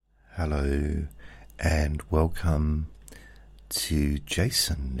Hello and welcome to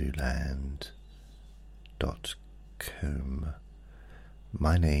jasonnewland.com.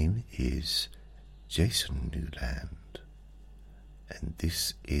 My name is Jason Newland and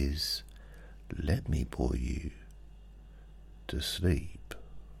this is Let Me Bore You to Sleep.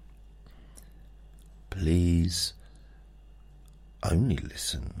 Please only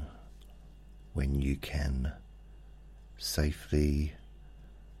listen when you can safely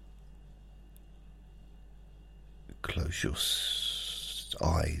close your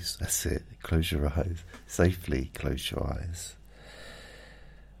eyes. That's it. Close your eyes. Safely close your eyes.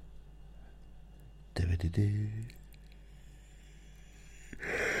 Do-do-do.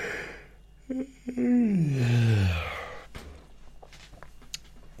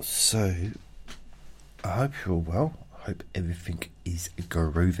 So, I hope you're all well. I hope everything is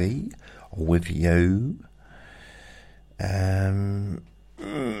groovy with you.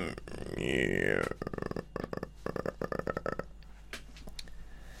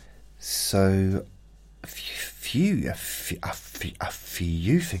 So, a few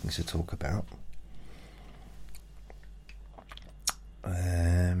things to talk about.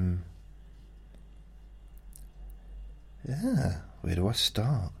 Where do I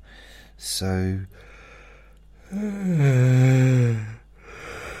start? So, I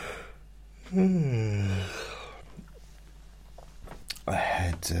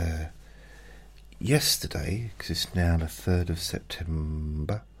had yesterday, because it's now the 3rd of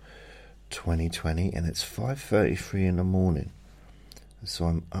September 2020 and it's 5:33 in the morning, so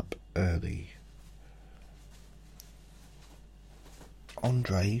I'm up early.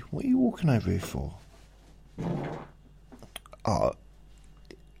 Andre, what are you walking over here for?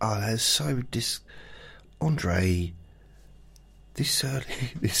 That's so Andre, this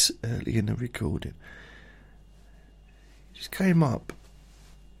early in the recording, he just came up,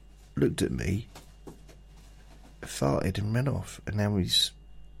 looked at me, farted and ran off, and now he's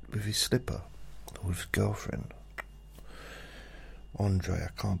with his slipper or with his girlfriend. Andre, I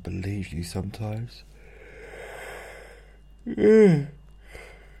can't believe you sometimes. I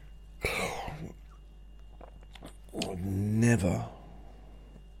would never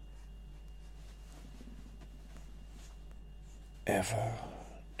ever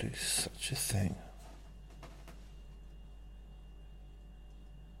do such a thing.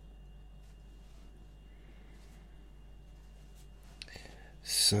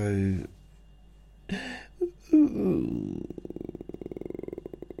 So, I'm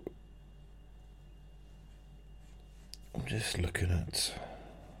just looking at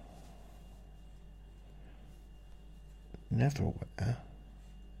Neverwhere.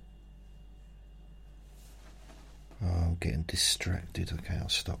 Oh, I'm getting distracted. Okay, I'll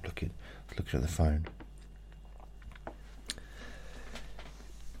stop looking. Looking at the phone.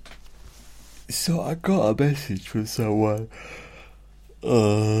 So I got a message from someone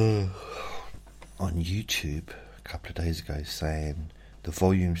on YouTube a couple of days ago saying the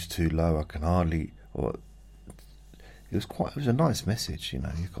volume's too low, I can hardly, or it was a nice message, you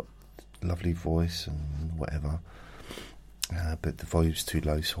know, you've got a lovely voice and whatever, but the volume's too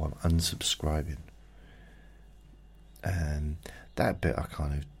low, so I'm unsubscribing. And that bit I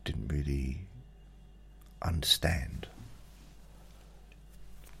kind of didn't really understand,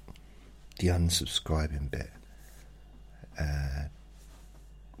 the unsubscribing bit.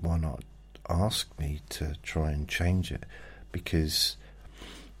 Why not ask me to try and change it? Because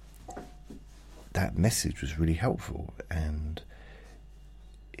that message was really helpful and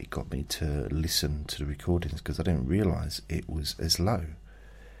it got me to listen to the recordings, because I didn't realise it was as low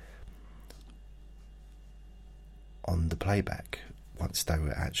on the playback once they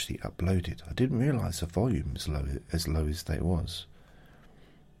were actually uploaded. I didn't realise the volume was as low as they was.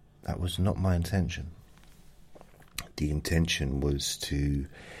 That was not my intention. The intention was to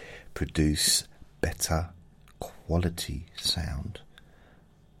produce better quality sound,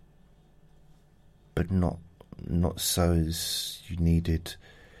 but not so as you needed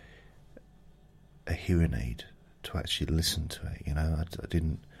a hearing aid to actually listen to it. You know, I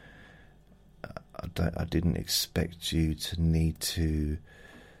didn't expect you to need to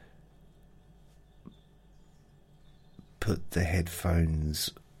put the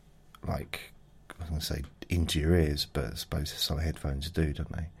headphones, like, I was going to say into your ears, but I suppose some headphones do, don't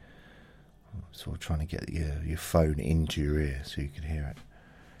they? Sort of trying to get your phone into your ear so you can hear it.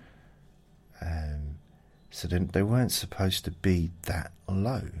 So then they weren't supposed to be that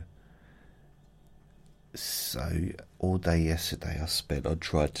low. So all day yesterday I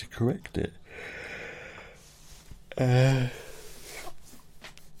tried to correct it. I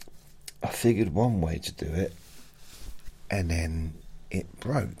figured one way to do it, and then it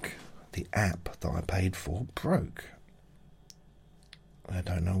broke. the app that I paid for broke. I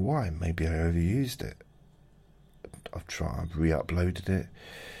don't know why. Maybe I overused it. I've re-uploaded it.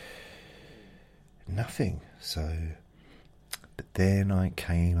 Nothing. So, but then I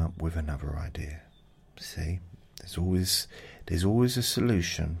came up with another idea. See, there's always a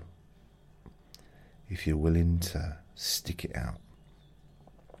solution if you're willing to stick it out.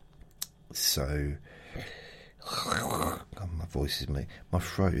 So, God, my voice is my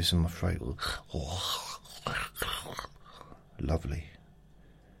throat is in my throat. Lovely.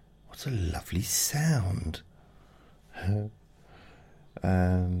 What a lovely sound.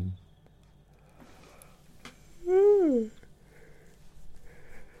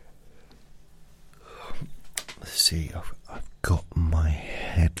 See, I've got my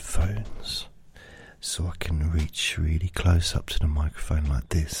headphones, so I can reach really close up to the microphone like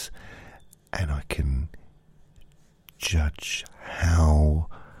this, and I can judge how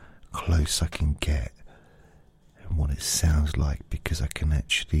close I can get and what it sounds like, because I can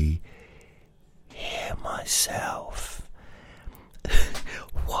actually hear myself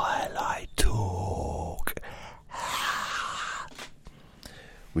while I talk,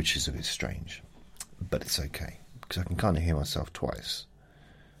 which is a bit strange, but it's okay because I can kind of hear myself twice,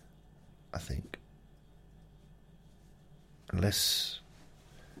 I think. Unless,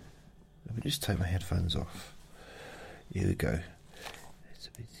 let me just take my headphones off. Here we go.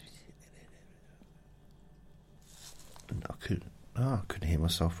 I couldn't hear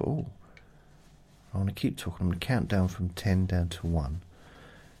myself at all. I want to keep talking. I'm going to count down from 10 down to 1.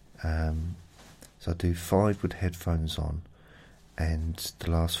 So I do 5 with headphones on, and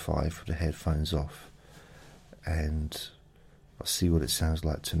the last 5 with the headphones off, and I'll see what it sounds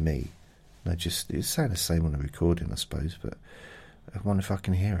like to me. No, just it's sound the same on the recording, I suppose, but I wonder if I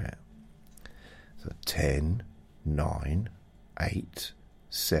can hear it. So 10, 9, 8,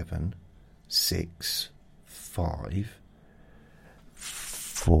 7, 6, 5,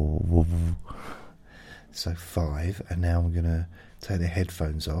 4. So 5, and now I'm going to take the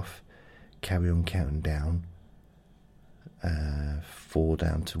headphones off, carry on counting down, 4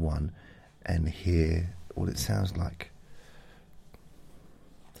 down to 1, and hear what it sounds like.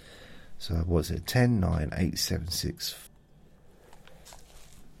 So what's it? 10, 9, 8, 7, 6.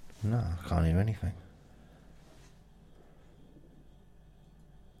 No, I can't hear anything.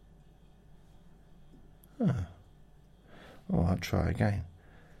 Oh, I'll try again.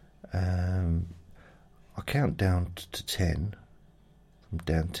 I'll count down to 10. From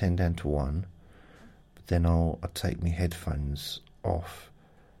down 10 down to 1. But then I'll take my headphones off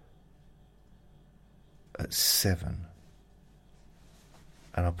at 7.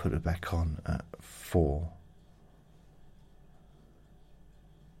 And I'll put it back on at 4.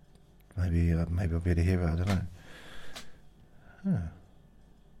 Maybe I'll be able to hear it, I don't know.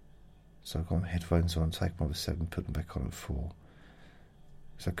 So I've got my headphones on, take them off at 7, put them back on at 4.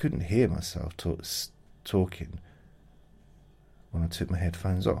 So I couldn't hear myself talking when I took my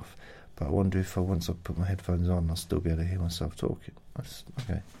headphones off. But I wonder if once I put my headphones on, I'll still be able to hear myself talking. That's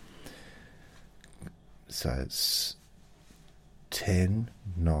okay. So it's 10,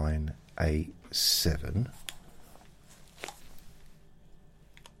 9, 8, 7.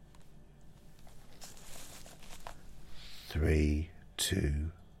 3,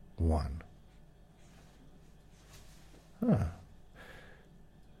 2, 1.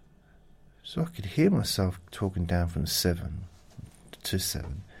 So I could hear myself talking down from 7 to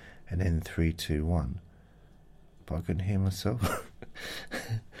 7, and then 3, 2, 1. But I couldn't hear myself.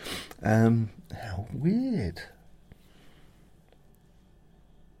 How weird.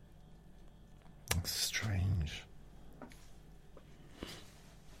 That's strange.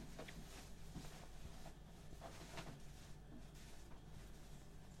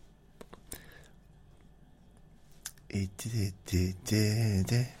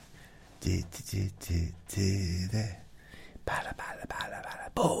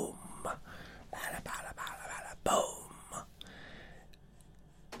 Boom. Boom.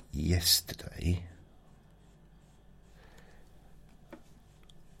 Yesterday,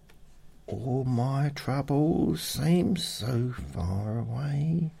 all my troubles seem so far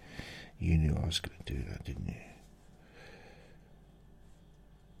away. You knew I was going to do that, didn't you?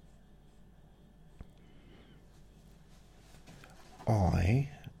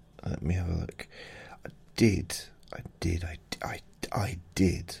 Let me have a look. I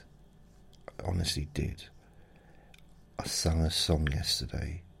honestly did. I sung a song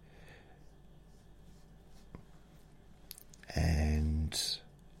yesterday, and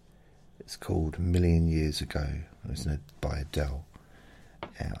it's called "A Million Years Ago." It's by Adele.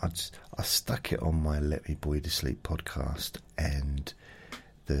 And I stuck it on my Let Me Bore You to Sleep podcast, and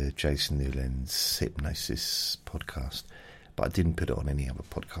the Jason Newland's Hypnosis podcast, but I didn't put it on any other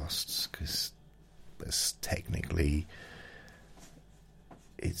podcasts because technically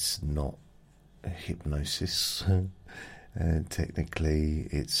it's not a hypnosis. And technically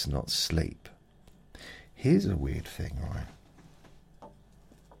it's not sleep. Here's a weird thing, right?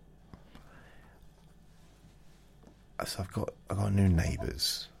 So I've got new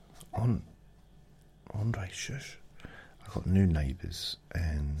neighbours. Andre, shush. I've got new neighbours,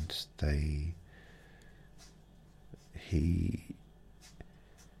 and he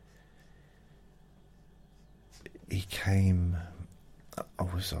came. I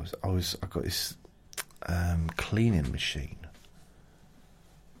got this cleaning machine.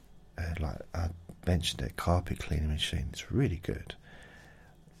 Like I mentioned it, carpet cleaning machine. It's really good,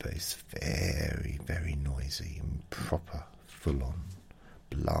 but it's very, very noisy and proper, full on,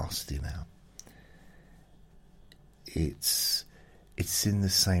 blasting out. It's in the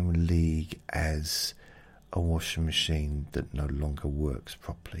same league as a washing machine that no longer works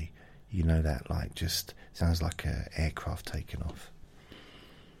properly. You know that, like, just sounds like an aircraft taking off.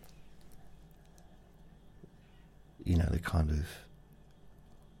 You know, the kind of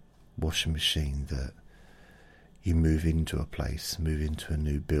washing machine that you move into a place, move into a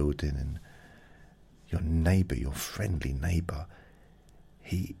new building, and your neighbour, your friendly neighbour,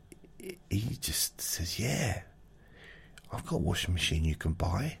 he just says, "Yeah, I've got a washing machine you can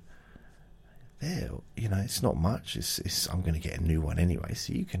buy. There, you know, it's not much. I'm going to get a new one anyway,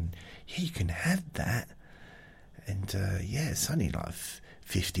 so you can have that. And yeah, it's only like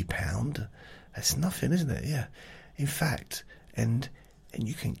 £50. That's nothing, isn't it? Yeah. In fact, and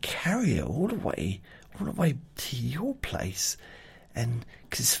you can carry it all the way to your place, and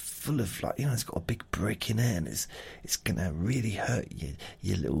because it's full of, like, you know, it's got a big brick in it, and it's gonna really hurt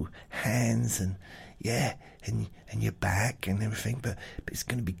your little hands, and yeah, and your back and everything, but it's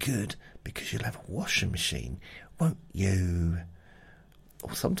gonna be good because you'll have a washing machine, won't you?"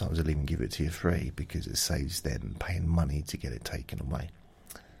 Or sometimes they'll even give it to you free because it saves them paying money to get it taken away.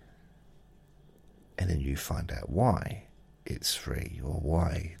 And then you find out why it's free, or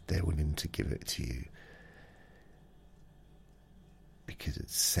why they're willing to give it to you. Because it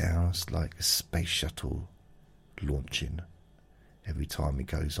sounds like a space shuttle launching every time it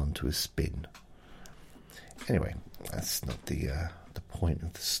goes onto a spin. Anyway, that's not the point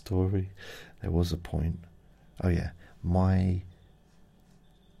of the story. There was a point. Oh yeah,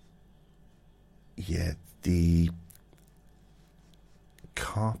 the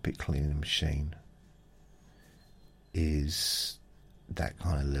carpet cleaning machine is that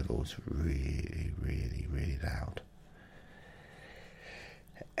kind of level. It's really, really, really loud.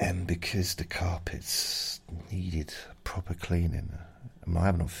 And because the carpets needed proper cleaning, I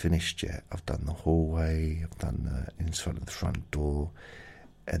haven't finished yet. I've done the hallway, I've done the inside of the front door,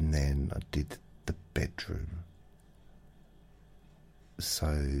 and then I did the bedroom.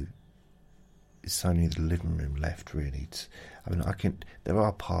 So it's only the living room left, really. There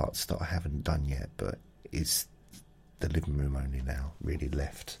are parts that I haven't done yet, but it's the living room only now really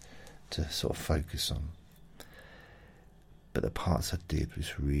left to sort of focus on. But the parts I did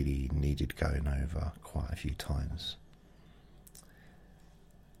was really needed going over quite a few times.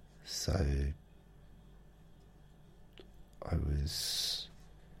 So I was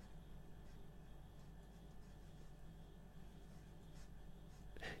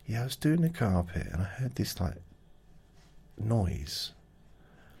doing the carpet, and I heard this like noise.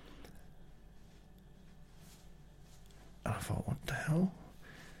 And I thought, what the hell?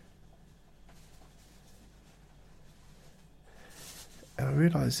 And I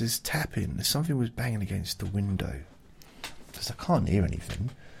realised there's tapping. Something was banging against the window. Because I can't hear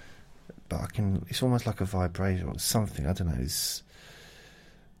anything, but I can. It's almost like a vibration or something. I don't know.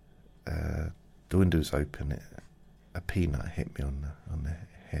 The window's open. A peanut hit me on the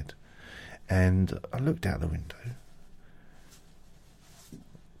head, and I looked out the window,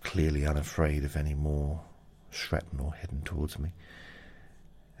 clearly unafraid of any more shrapnel heading towards me.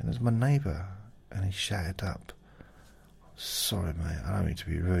 And there's my neighbour, and he shouted up, "Sorry, mate, I don't mean to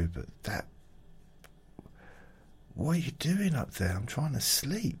be rude, but what are you doing up there? I'm trying to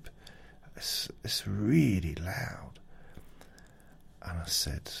sleep. It's really loud." And I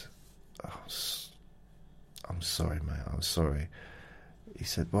said, "Oh, I'm sorry, mate, I'm sorry." He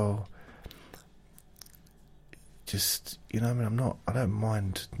said, "Well, just, you know, I don't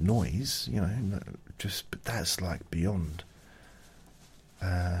mind noise, you know, but that's like beyond.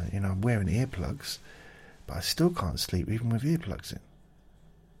 You know, I'm wearing earplugs, but I still can't sleep even with earplugs in,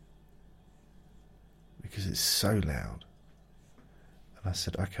 because it's so loud." And I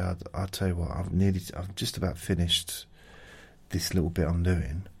said, "Okay, I'll tell you what, I've just about finished this little bit I'm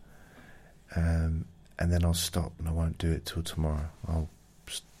doing, and then I'll stop and I won't do it till tomorrow.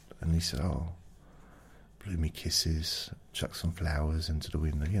 And he said, oh, blew me kisses, chuck some flowers into the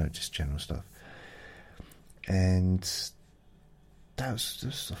window, just general stuff. And that was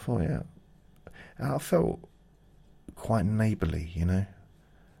just, I thought, yeah. And I felt quite neighbourly,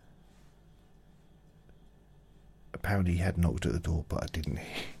 Apparently he had knocked at the door, but I didn't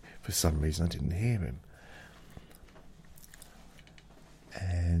hear, for some reason I didn't hear him.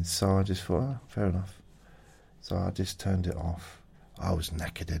 And so I just thought, fair enough. So I just turned it off. I was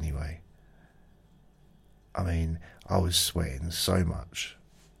knackered anyway. I mean, I was sweating so much.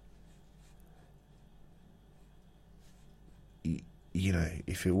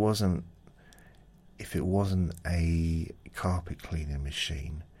 If it wasn't a carpet cleaning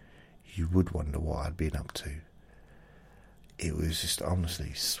machine, you would wonder what I'd been up to. It was just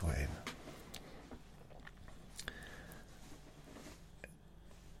honestly sweating.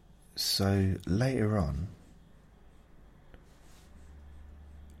 So later on,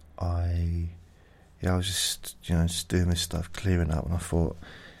 I was just doing this stuff, clearing up, and I thought,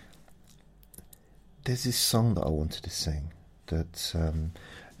 there's this song that I wanted to sing that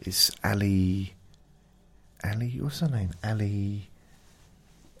it's Ali, what's her name? Ali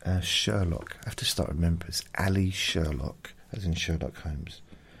Sherlock. I have to start remembering. It's Ali Sherlock, as in Sherlock Holmes.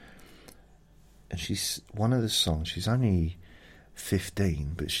 And she's one of the songs. She's only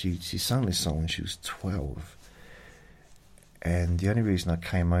 15, but she sung this song when she was 12. And the only reason I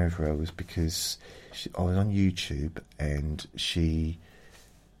came over her was because I was on YouTube, and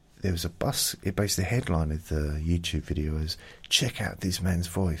there was a bus. It basically, the headline of the YouTube video was, check out this man's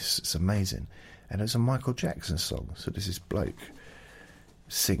voice, it's amazing. And it was a Michael Jackson song, so there's this bloke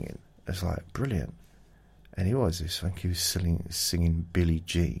singing. It's like, brilliant. And he was this, I think he was singing Billie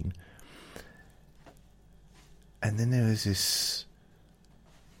Jean. And then there was this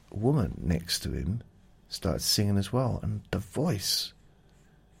woman next to him, started singing as well, and the voice,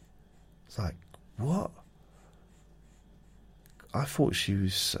 it's like, what? I thought she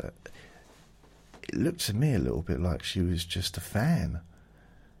was, it looked to me a little bit like she was just a fan.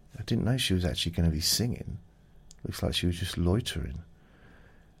 I didn't know she was actually going to be singing. Looks like she was just loitering.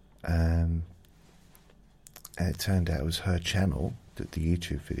 And it turned out it was her channel that the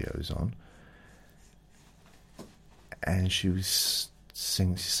YouTube video was on. And she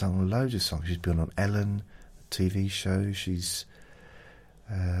sung loads of songs. She's been on Ellen, the TV show. She's,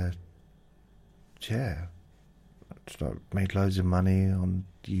 made loads of money on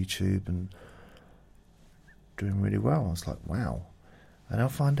YouTube and doing really well. I was like, wow. And I'll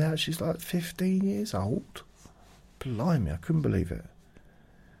find out she's like 15 years old. Blimey, I couldn't believe it.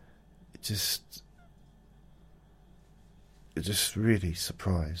 It just really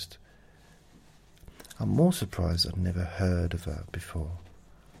surprised. I'm more surprised I'd never heard of her before.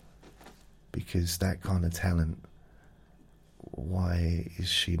 Because that kind of talent, why is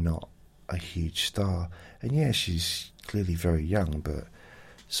she not a huge star? And yeah, she's clearly very young, but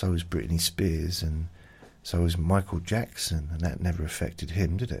so is Britney Spears, and so is Michael Jackson, and that never affected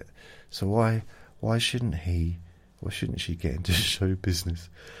him, did it? So why shouldn't she get into show business?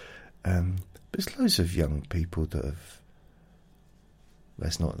 There's loads of young people that have.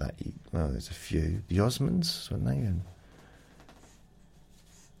 There's not that. Well, there's a few. The Osmonds, weren't they? And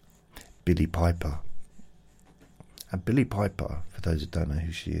Billie Piper. And Billie Piper, for those who don't know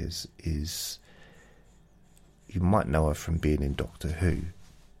who she is you might know her from being in Doctor Who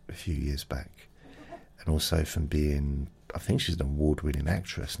a few years back, and also from being, I think she's an award-winning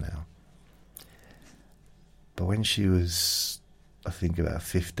actress now. But when she was, I think, about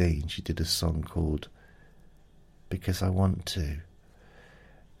 15, she did a song called Because I Want To.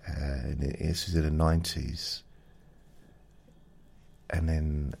 And this was in the 90s. And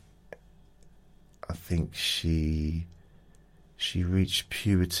then I think she reached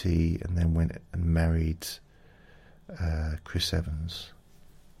puberty and then went and married Chris Evans.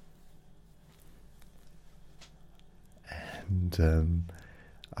 And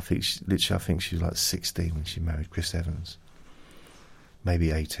I think she was like 16 when she married Chris Evans.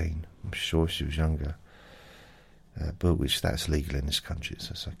 Maybe 18. I'm sure she was younger. But which that's legal in this country, so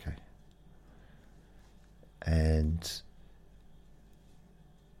it's okay. And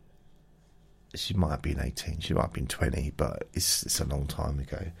she might have been 18, she might have been 20, but it's a long time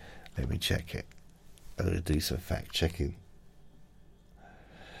ago. Let me check it. I'm going to do some fact checking.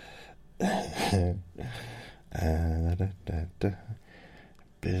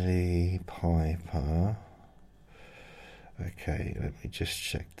 Billie Piper. Okay, let me just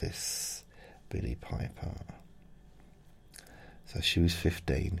check this. Billie Piper. So she was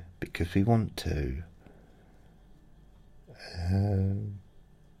 15, because we want to Um,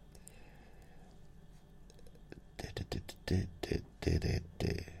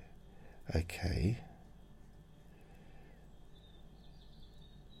 okay.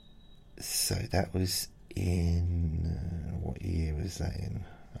 So that was in. What year was that in?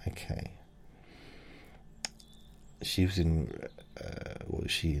 Okay. She was in. What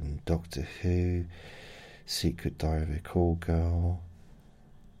was she in? Doctor Who, Secret Diary of a Call Girl,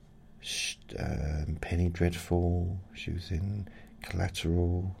 Penny Dreadful. She was in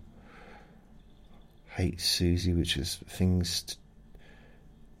Collateral. Hate Susie, which is things.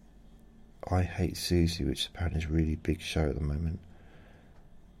 I Hate Susie, which apparently is a really big show at the moment.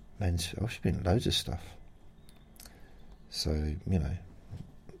 She's been in loads of stuff. So, you know,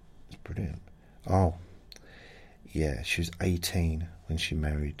 it's brilliant. Oh, yeah, she was 18 when she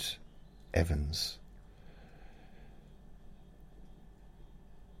married Evans.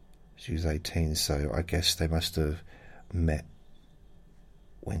 She was 18, so I guess they must have met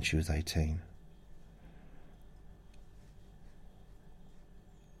when she was 18.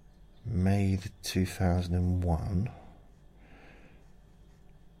 May 2001.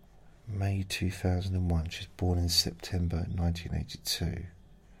 May 2001. She was born in September 1982.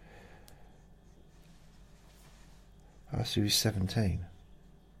 Oh, so he was 17.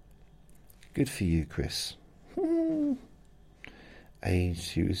 Good for you, Chris. Age,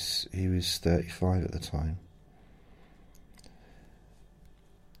 he was 35 at the time.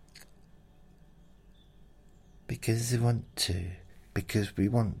 Because we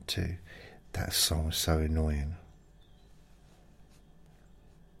want to. That song was so annoying.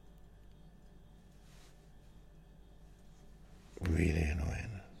 Really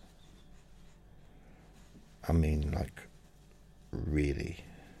annoying. I mean, like, really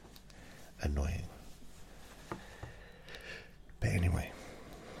annoying. But anyway,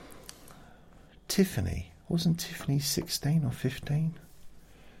 Tiffany. Wasn't Tiffany 16 or 15?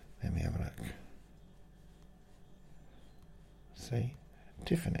 Let me have a look. See?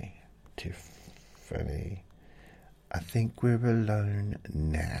 Tiffany. I think we're alone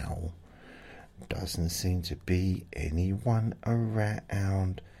now. Doesn't seem to be anyone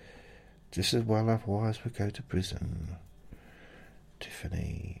around. Just as well, otherwise we'd go to prison.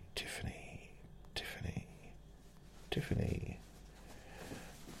 Tiffany.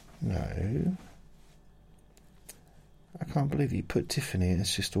 No. I can't believe you put Tiffany and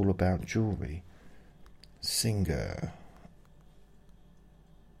it's just all about jewellery. Singer.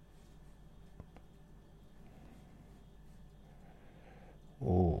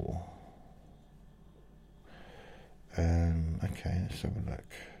 Oh. Okay, let's have a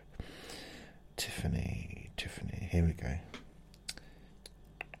look. Tiffany, here we go.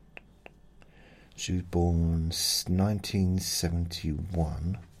 She was born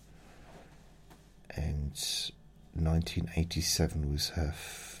 1971 and 1987 was her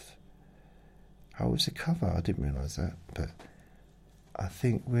how was the cover? I didn't realise that, but I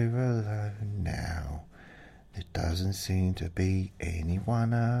think we're alone now. There doesn't seem to be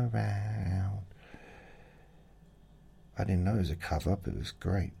anyone around. I didn't know it was a cover, but it was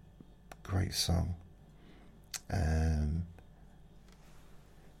great. Great song.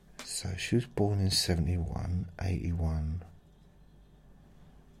 So she was born in 71, 81,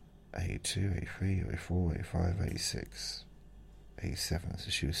 82, 83, 84, 85, 86, 87. So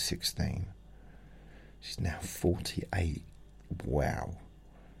she was 16. She's now 48. Wow.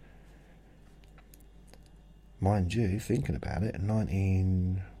 Mind you, thinking about it,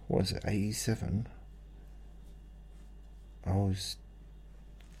 87? I was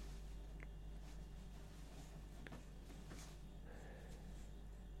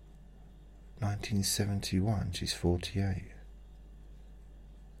 1971, she's 48.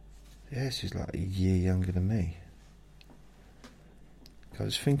 Yeah, she's like a year younger than me. I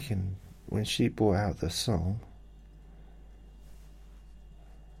was thinking, when she brought out the song,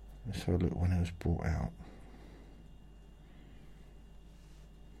 let's have a look when it was brought out.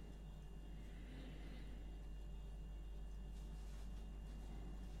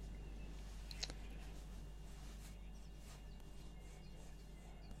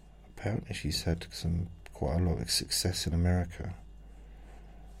 Apparently she's had quite a lot of success in America,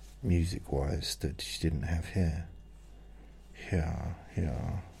 music-wise, that she didn't have here. Here.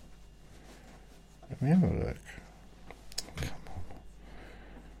 Let me have a look. Come on.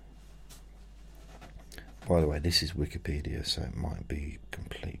 By the way, this is Wikipedia, so it might be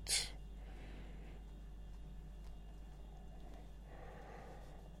complete.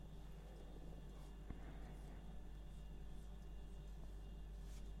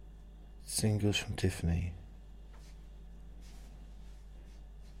 Singles from Tiffany.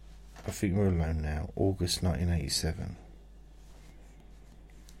 I think we're alone now. August 1987.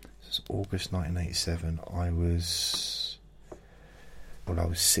 August 1987, I was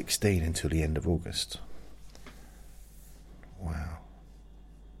 16 until the end of August. Wow.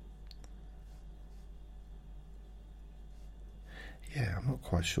 Yeah, I'm not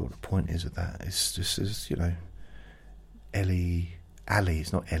quite sure what the point is of that. It's just, Ali,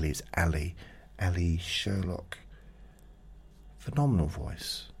 it's not Ellie, it's Ali Sherlock. Phenomenal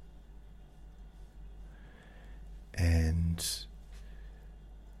voice. And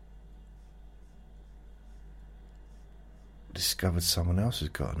discovered someone else who's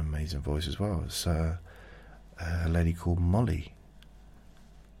got an amazing voice as well. It's a lady called Molly.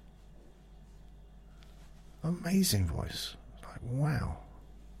 Amazing voice. Like, wow.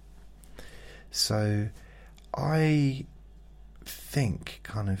 So I think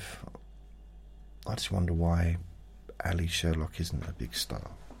I just wonder why Ali Sherlock isn't a big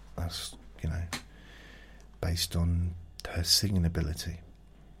star. That's, based on her singing ability.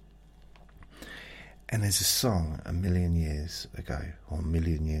 And there's a song a million years ago, and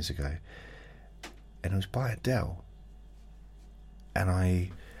it was by Adele. And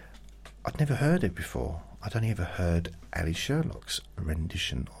I'd never heard it before. I'd only ever heard Ali Sherlock's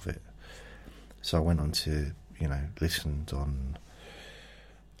rendition of it. So I went on to, listened on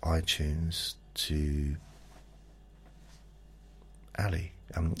iTunes to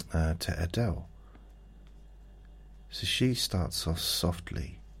to Adele. So she starts off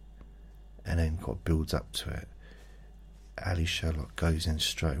softly and then builds up to it. Ali Sherlock goes in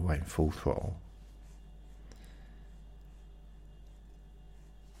straight away in full throttle.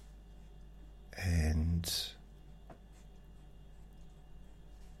 And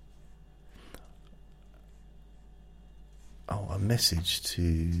a message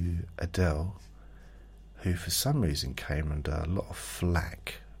to Adele, who for some reason came under a lot of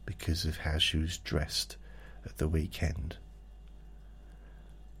flack because of how she was dressed at the weekend.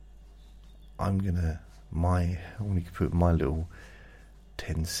 I'm gonna put my little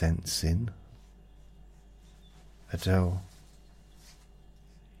 10 cents in. Adele,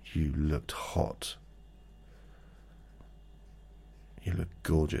 you looked hot. You looked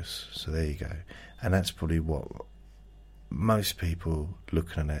gorgeous. So there you go. And that's probably what most people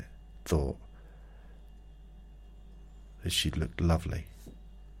looking at it thought, that she looked lovely.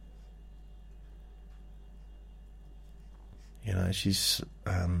 She's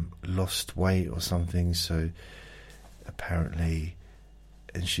lost weight or something, so apparently,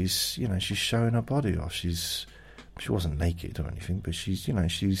 and she's showing her body off. She wasn't naked or anything, but she's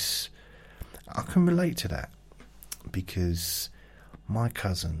I can relate to that, because my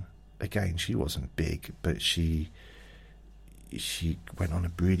cousin, again, she wasn't big, but she went on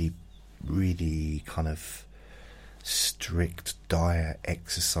a really, really kind of strict diet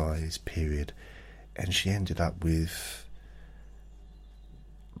exercise period, and she ended up with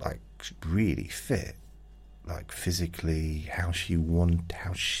really fit, physically how she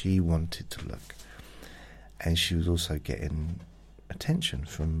wanted to look. And she was also getting attention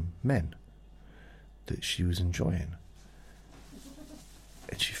from men that she was enjoying,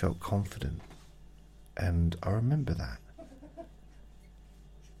 and she felt confident. And I remember that,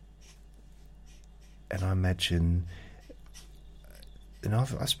 and I imagine,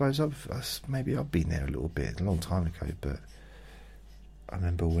 I suppose maybe I've been there a little bit a long time ago, but I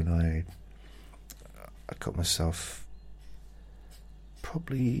remember when I got myself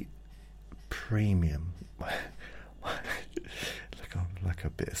probably premium, like a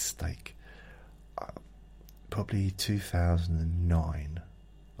bit of steak, probably 2009,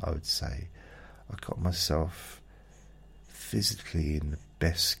 I would say. I got myself physically in the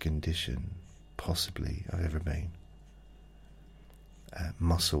best condition possibly I've ever been,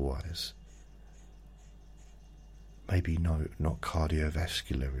 muscle wise. Maybe not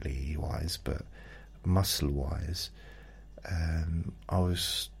cardiovascularly wise, but muscle wise, I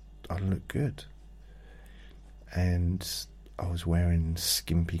looked good. And I was wearing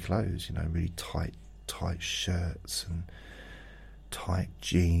skimpy clothes, really tight shirts and tight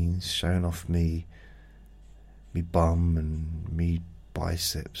jeans, showing off me bum and me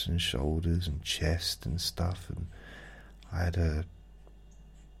biceps and shoulders and chest and stuff. And I had a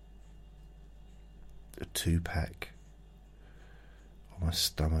 2-pack on my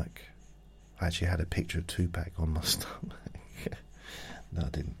stomach. I actually had a picture of 2-pack on my stomach. No, I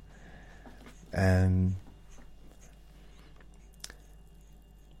didn't.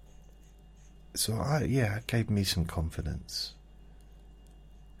 So it gave me some confidence,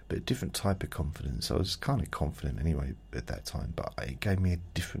 but a different type of confidence. I was kind of confident anyway at that time, but it gave me a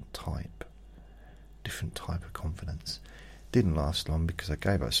different type of confidence. Didn't last long because I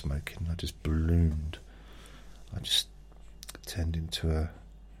gave up smoking. I just ballooned. I just turned into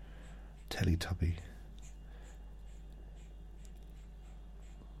Teletubby.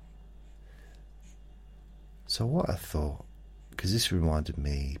 So what I thought, because this reminded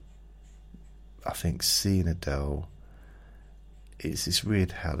me, I think seeing Adele, it's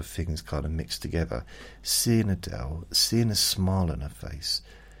weird how the things kind of mix together. Seeing Adele, seeing a smile on her face,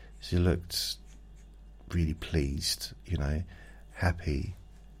 she looked really pleased, you know, happy.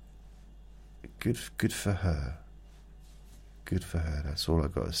 Good for her. Good for her, that's all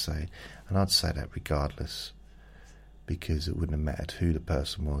I've got to say. And I'd say that regardless, because it wouldn't have mattered who the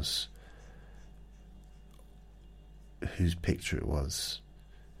person was, whose picture it was.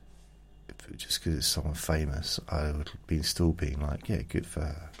 Just because it's someone famous, I would be still being like, yeah, good for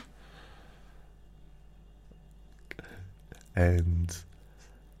her. And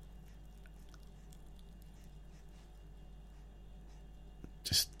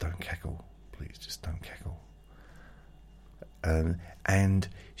just don't cackle, please, just don't cackle. And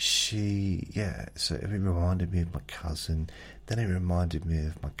she, yeah, so it reminded me of my cousin. Then it reminded me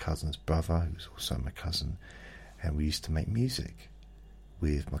of my cousin's brother, who was also my cousin, and we used to make music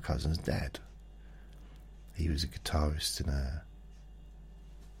with my cousin's dad. He was a guitarist in a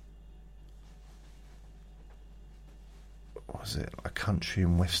country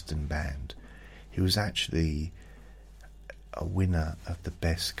and western band. He was actually a winner of the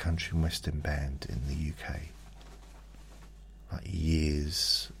best country and western band in the UK. Like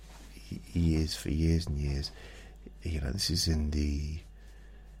years and years. You know, this is in the,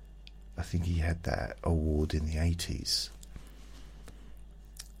 I think he had that award in the 80s.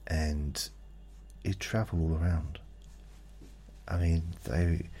 And it travelled all around. I mean,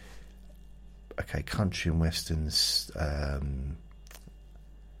 country and westerns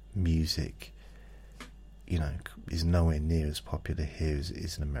music, you know, is nowhere near as popular here as it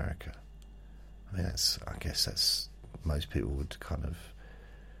is in America. I mean, I guess that's, most people would kind of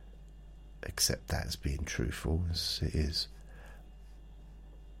accept that as being truthful, as it is.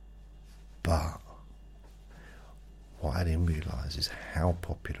 But what I didn't realise is how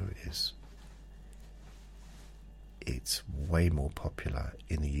popular it is. It's way more popular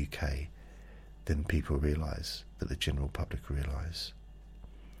in the UK than people realise, that the general public realise.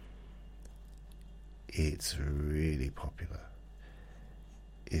 It's really popular.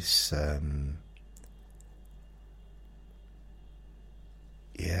 It's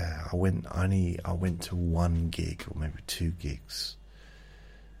yeah, I went to one gig or maybe two gigs,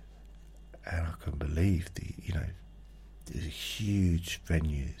 and I couldn't believe these huge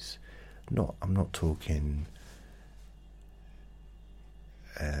venues. I'm not talking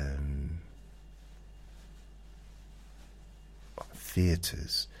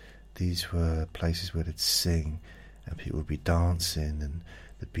theatres. These were places where they'd sing and people would be dancing, and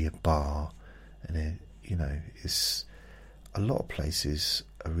there'd be a bar, and it's a lot of places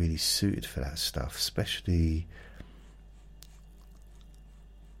are really suited for that stuff, especially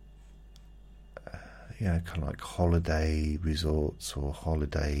kind of like holiday resorts or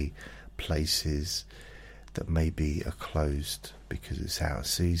holiday places that maybe are closed because it's out of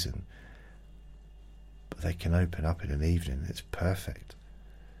season, but they can open up in an evening. It's perfect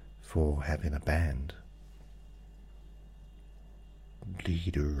for having a band.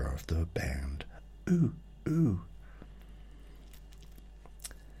 Leader of the band. Ooh, ooh.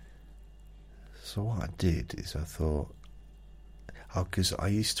 So what I did is I thought, because I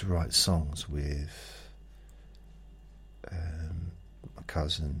used to write songs with my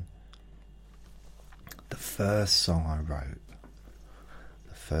cousin. The first song I wrote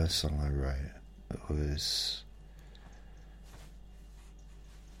was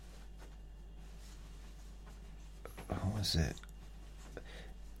what was it?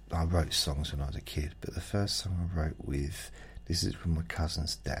 I wrote songs when I was a kid, but the first song I wrote with my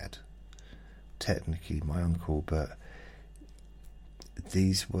cousin's dad, technically my uncle, but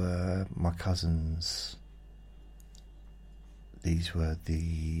these were my cousins. These were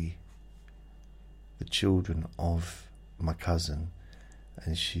the children of my cousin,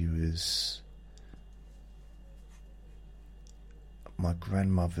 and she was my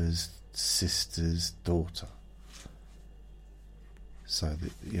grandmother's sister's daughter. So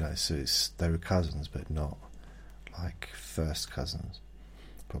they were cousins, but not like first cousins.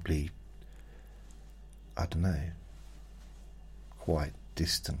 Probably, I don't know, quite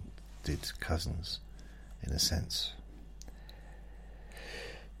distant cousins in a sense.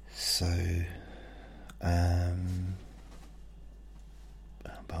 So,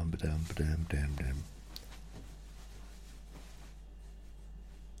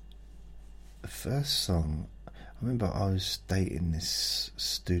 the first song, I remember I was dating this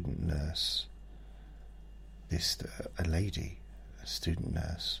student nurse, a student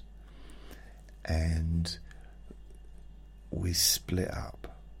nurse, and we split up.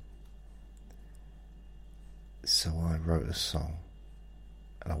 So I wrote a song,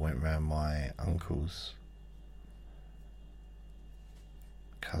 and I went round my uncle's,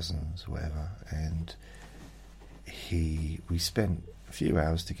 cousins, whatever, and we spent a few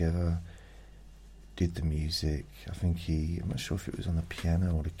hours together, did the music. I think I'm not sure if it was on the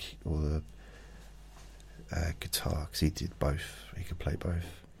piano or the guitar, because he did both. He could play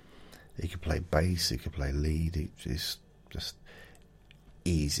both. He could play bass, he could play lead. It's just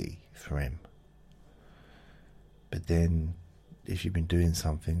easy for him. But then, if you've been doing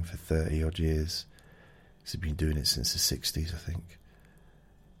something for 30 odd years, he's been doing it since the 60s, I think.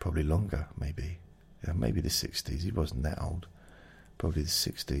 Probably longer, maybe. Yeah, maybe the 60s. He wasn't that old. Probably the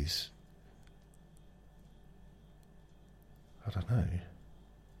 60s. I don't know.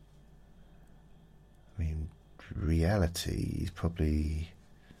 I mean, reality, he's probably...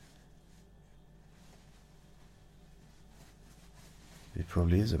 He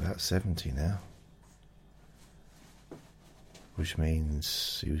probably is about 70 now. Which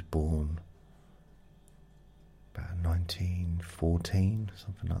means he was born about 1914,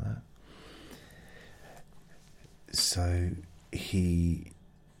 something like that. So we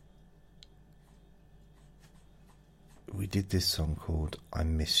did this song called I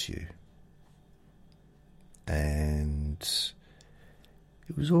Miss You, and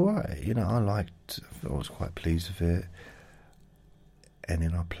it was alright, I was quite pleased with it. And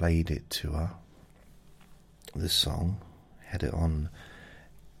then I played it to her, the song, had it on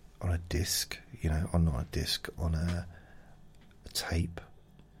a disc, not a disc, on a tape,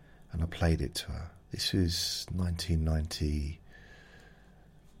 and I played it to her. This was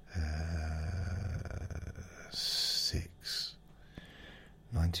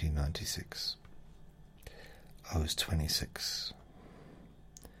 1996. I was 26.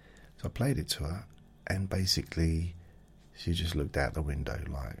 So I played it to her, and basically she just looked out the window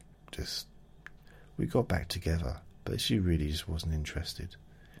we got back together, but she really just wasn't interested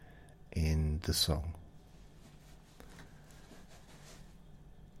in the song.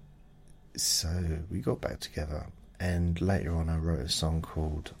 So we got back together, and later on I wrote a song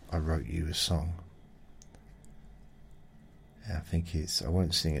called I Wrote You a Song. And I think I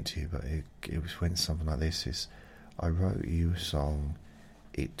won't sing it to you, but it went something like this. I wrote you a song,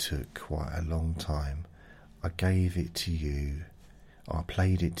 it took quite a long time. I gave it to you, I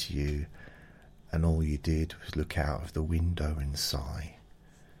played it to you, and all you did was look out of the window and sigh.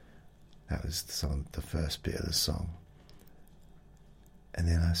 That was the first bit of the song. And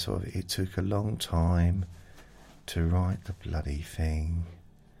then it took a long time to write the bloody thing.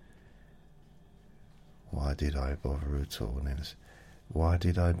 Why did I bother at all? And then why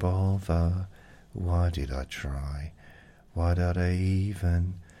did I bother? Why did I try? Why did I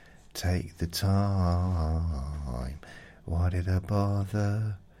even take the time? Why did I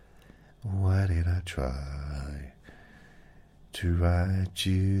bother? Why did I try to write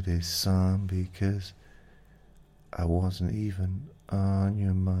you this song? Because I wasn't even on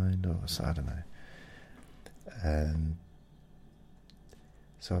your mind, or so, I don't know. And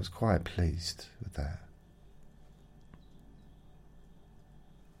so I was quite pleased with that.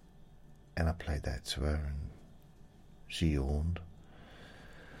 And I played that to her, and she yawned.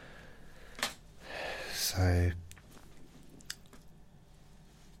 So,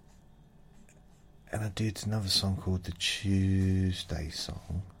 and I did another song called the Tuesday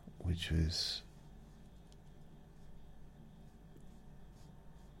Song, which was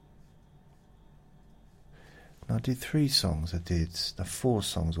I did 3 songs. I did 4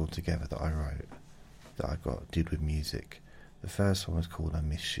 songs altogether that I wrote, that I did with music. The first one was called I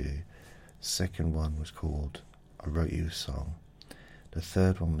Miss You. The second one was called I Wrote You a Song. The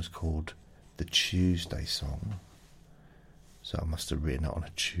third one was called the Tuesday Song. So I must have written it on a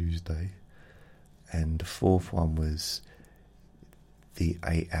Tuesday. And the fourth one was the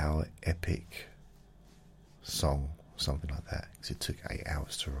 8-hour epic song, something like that, because it took 8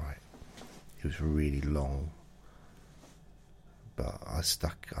 hours to write. It was really long, but I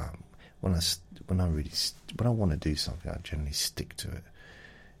stuck. When I want to do something, I generally stick to it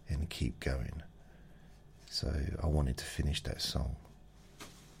and keep going. So I wanted to finish that song,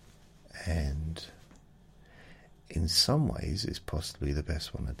 and in some ways, it's possibly the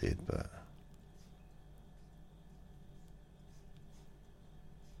best one I did, but.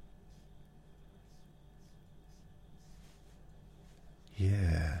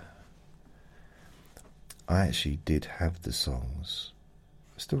 Yeah, I actually did have the songs.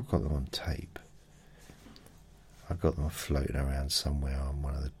 I still got them on tape. I got them floating around somewhere on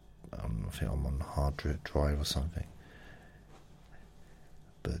one of the, I think I'm on hard drive or something.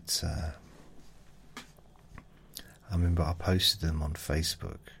 But I remember I posted them on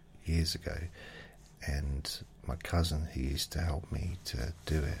Facebook years ago, and my cousin, who used to help me to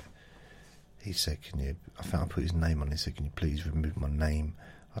do it, he said, I found I put his name on it, he said, can you please remove my name?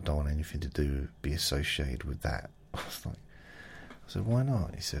 I don't want anything to be associated with that. I said, why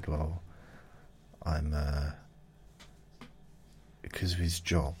not? He said, well, I'm, because of his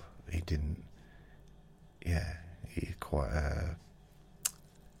job, he quite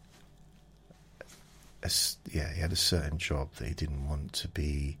he had a certain job that he didn't want to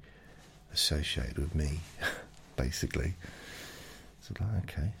be associated with me, basically. So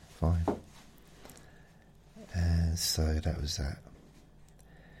okay, fine. And so that was that.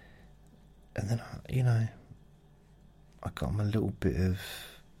 And then, I got him a little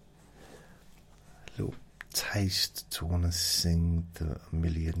taste to want to sing the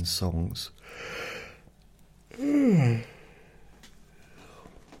million songs.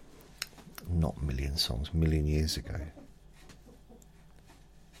 Not million songs, million years ago.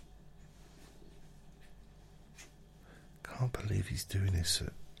 Can't believe he's doing this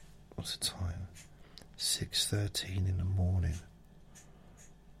at, what's the time? 6:13 in the morning.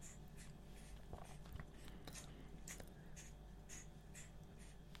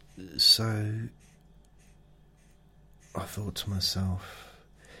 So I thought to myself,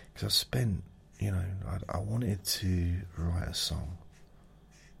 because I spent, I wanted to write a song,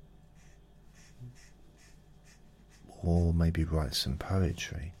 or maybe write some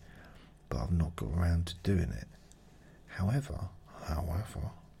poetry, but I've not got around to doing it. However,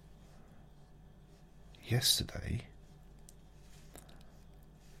 yesterday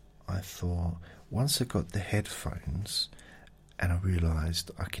I thought, once I got the headphones and I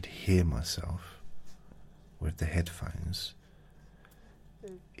realised I could hear myself with the headphones,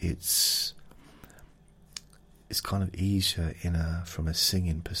 it's kind of easier from a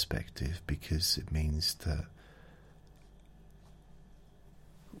singing perspective, because it means that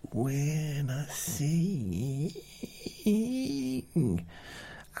when I sing,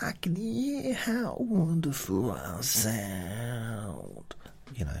 I can hear how wonderful I sound.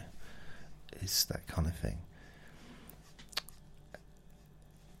 It's that kind of thing.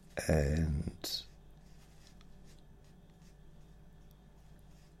 And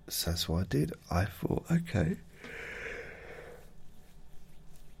so that's what I did. I thought, okay,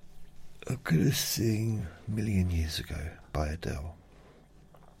 I'm going to sing Million Years Ago by Adele.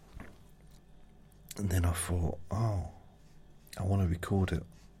 And then I thought, I want to record it,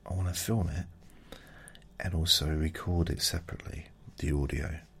 I want to film it, and also record it separately, the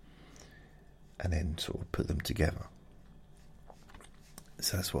audio, and then sort of put them together.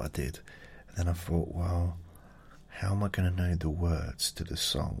 So that's what I did. And then I thought, well, how am I going to know the words to the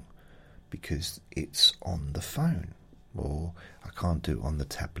song? Because it's on the phone. Or I can't do it on the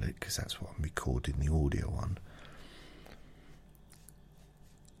tablet, because that's what I'm recording the audio on.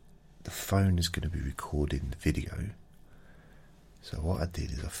 The phone is going to be recording the video. So what I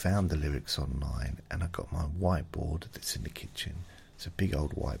did is I found the lyrics online, and I got my whiteboard that's in the kitchen. It's a big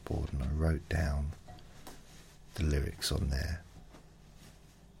old whiteboard, and I wrote down the lyrics on there.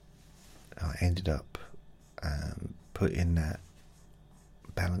 I ended up putting that,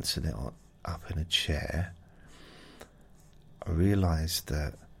 balancing it up in a chair. I realised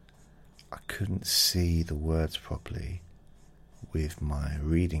that I couldn't see the words properly with my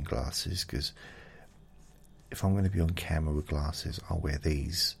reading glasses, because if I'm going to be on camera with glasses, I'll wear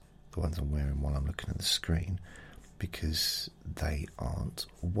these, the ones I'm wearing while I'm looking at the screen, because they aren't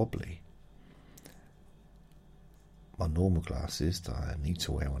wobbly. My normal glasses that I need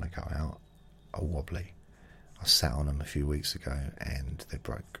to wear when I go out are wobbly. I sat on them a few weeks ago and they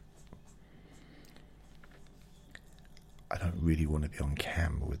broke. I don't really want to be on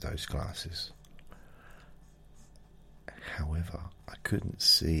camera with those glasses. However, I couldn't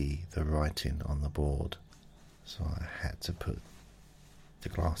see the writing on the board, so I had to put the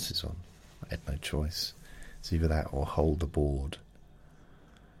glasses on. I had no choice. It's either that or hold the board.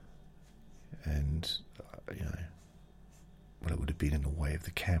 And, well, it would have been in the way of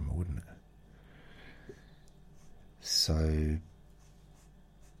the camera, wouldn't it? So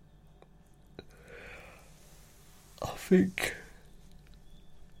I think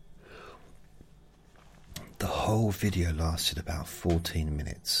the whole video lasted about 14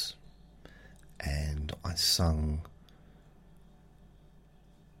 minutes, and I sung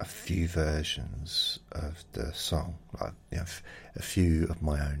a few versions of the song, like, a few of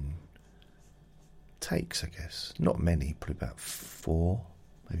my own takes, I guess. Not many, probably about 4,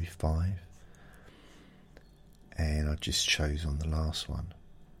 maybe 5. And I just chose on the last one.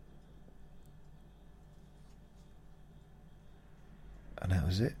 And that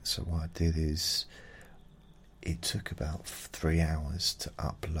was it. So what I did is it took about 3 hours to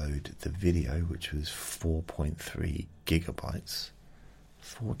upload the video, which was 4.3 gigabytes.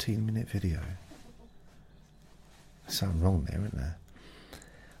 14-minute video. There's something wrong there, isn't there?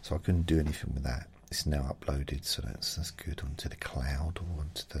 So I couldn't do anything with that. It's now uploaded, so that's good, onto the cloud or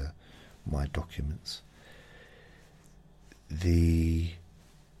onto my documents.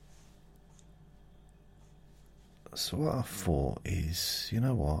 So what I thought is, you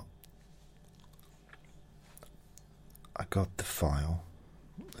know what? I got the file,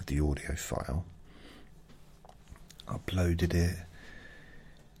 the audio file, uploaded it,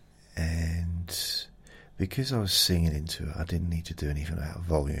 and because I was singing into it, I didn't need to do anything about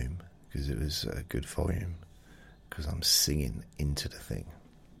volume, because it was a good volume, because I'm singing into the thing,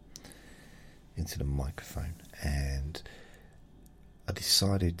 into the microphone. And I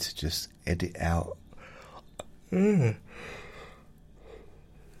decided to just edit out.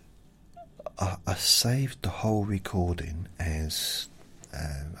 I saved the whole recording as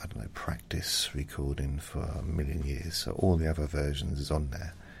I don't know, practice recording for a million years, so all the other versions is on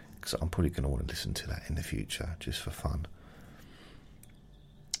there, because I'm probably going to want to listen to that in the future just for fun.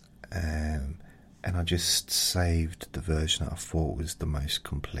 And I just saved the version that I thought was the most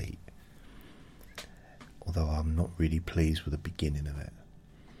complete, although I'm not really pleased with the beginning of it.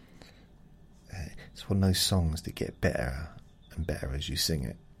 It's one of those songs that get better and better as you sing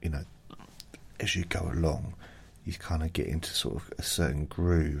it. You know, as you go along, you kind of get into sort of a certain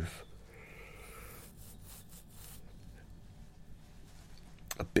groove.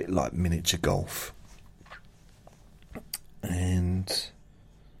 A bit like miniature golf. And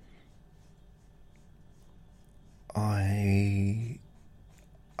I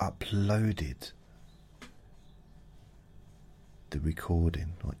uploaded the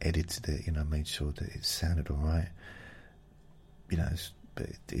recording, or edited it, you know, made sure that it sounded alright, you know, but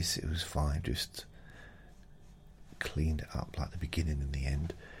it was fine, just cleaned it up like the beginning and the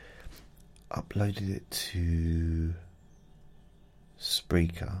end, uploaded it to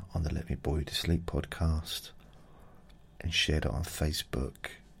Spreaker on the Let Me Bore You to Sleep podcast, and shared it on Facebook,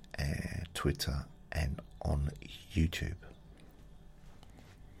 Twitter, and on YouTube.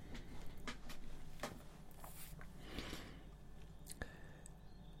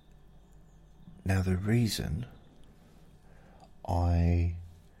 Now, the reason I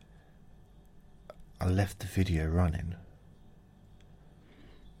left the video running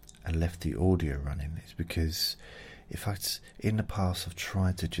and left the audio running is because in the past I've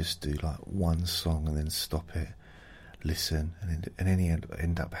tried to just do like one song and then stop it, listen, and then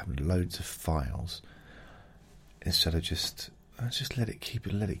end up having loads of files instead of just let it keep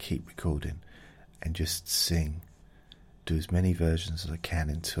recording and just sing, do as many versions as I can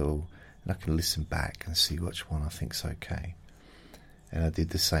until I can listen back and see which one I think's okay. And I did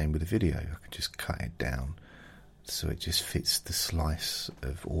the same with the video. I could just cut it down so it just fits the slice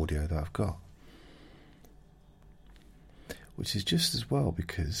of audio that I've got, which is just as well,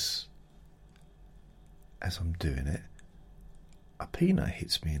 because as I'm doing it, a peanut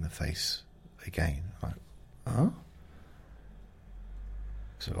hits me in the face again. Like, huh?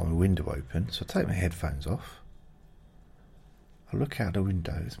 So I've got my window open, so I take my headphones off. I look out the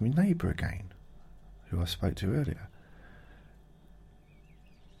window, it's my neighbour again, who I spoke to earlier.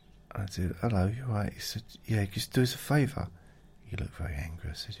 I said, hello, you alright? He said, yeah, just do us a favour. He looked very angry.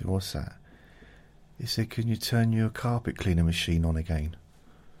 I said, what's that? He said, can you turn your carpet cleaner machine on again?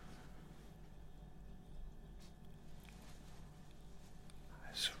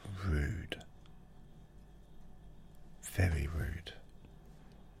 That's rude. Very rude.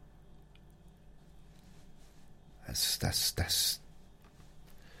 That's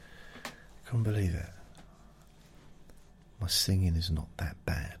I can't believe it. My singing is not that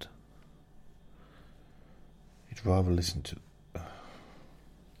bad. You'd rather listen to...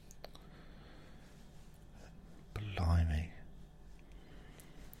 Blimey.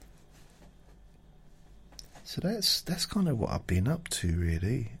 So that's kind of what I've been up to,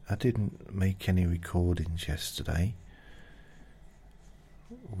 really. I didn't make any recordings yesterday,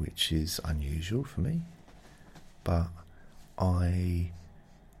 which is unusual for me, but I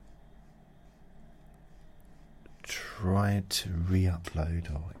tried to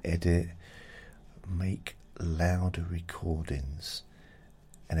re-upload or edit, make louder recordings,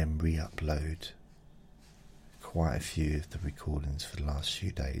 and then re-upload quite a few of the recordings for the last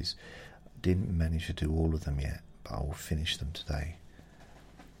few days. Didn't manage to do all of them yet, but I will finish them today.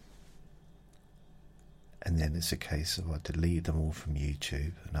 And then it's a case of I deleted them all from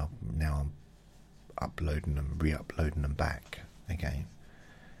YouTube, and now I'm uploading them, re-uploading them back again.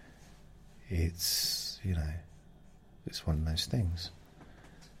 It's, you know, it's one of those things.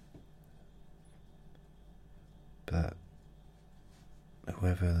 But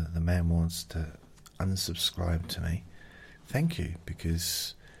whoever the man wants to unsubscribe to me, thank you,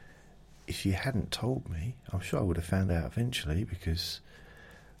 because if you hadn't told me, I'm sure I would have found out eventually, because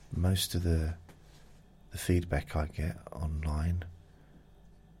most of the feedback I get online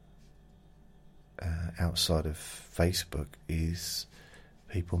outside of Facebook is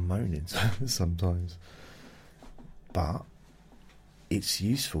people moaning sometimes. But it's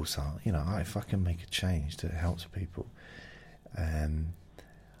useful, so if I can make a change that helps people. I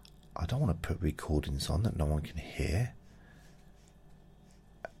don't want to put recordings on that no one can hear,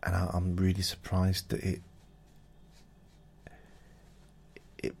 and I'm really surprised that it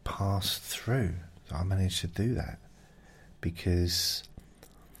passed through. I managed to do that because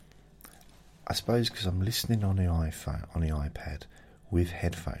I suppose because I'm listening on the iPhone, on the iPad with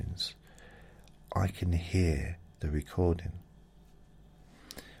headphones, I can hear the recording.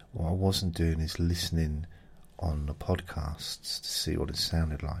 What I wasn't doing is listening on the podcasts to see what it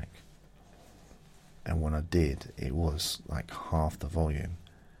sounded like, and when I did, it was like half the volume.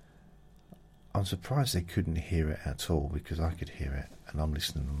 I'm surprised they couldn't hear it at all, because I could hear it, and I'm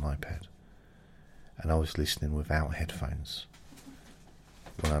listening on an iPad, and I was listening without headphones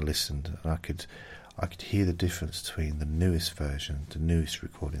when I listened, and I could hear the difference between the newest version, the newest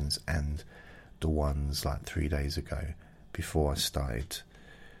recordings, and the ones like 3 days ago before I started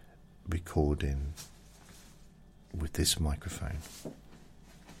recording with this microphone.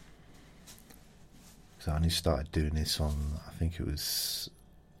 So I only started doing this on, I think it was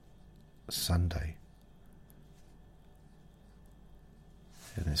Sunday,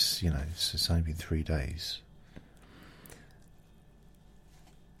 and it's only been 3 days,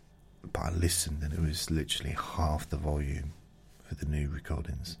 but I listened and it was literally half the volume for the new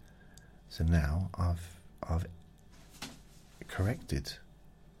recordings. So now I've corrected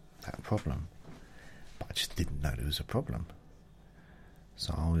that problem, but I just didn't know there was a problem.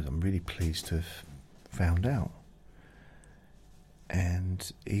 So I'm really pleased to have found out.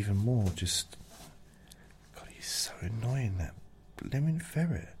 And even more, just, God, he's so annoying, that blimmin'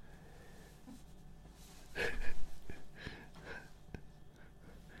 ferret.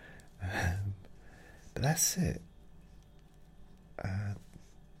 But that's it.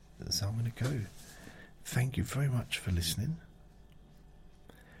 So I'm going to go. Thank you very much for listening.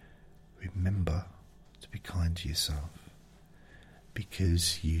 Remember to be kind to yourself,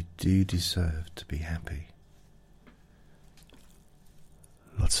 because you do deserve to be happy.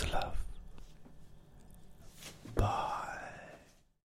 Lots of love. Bye.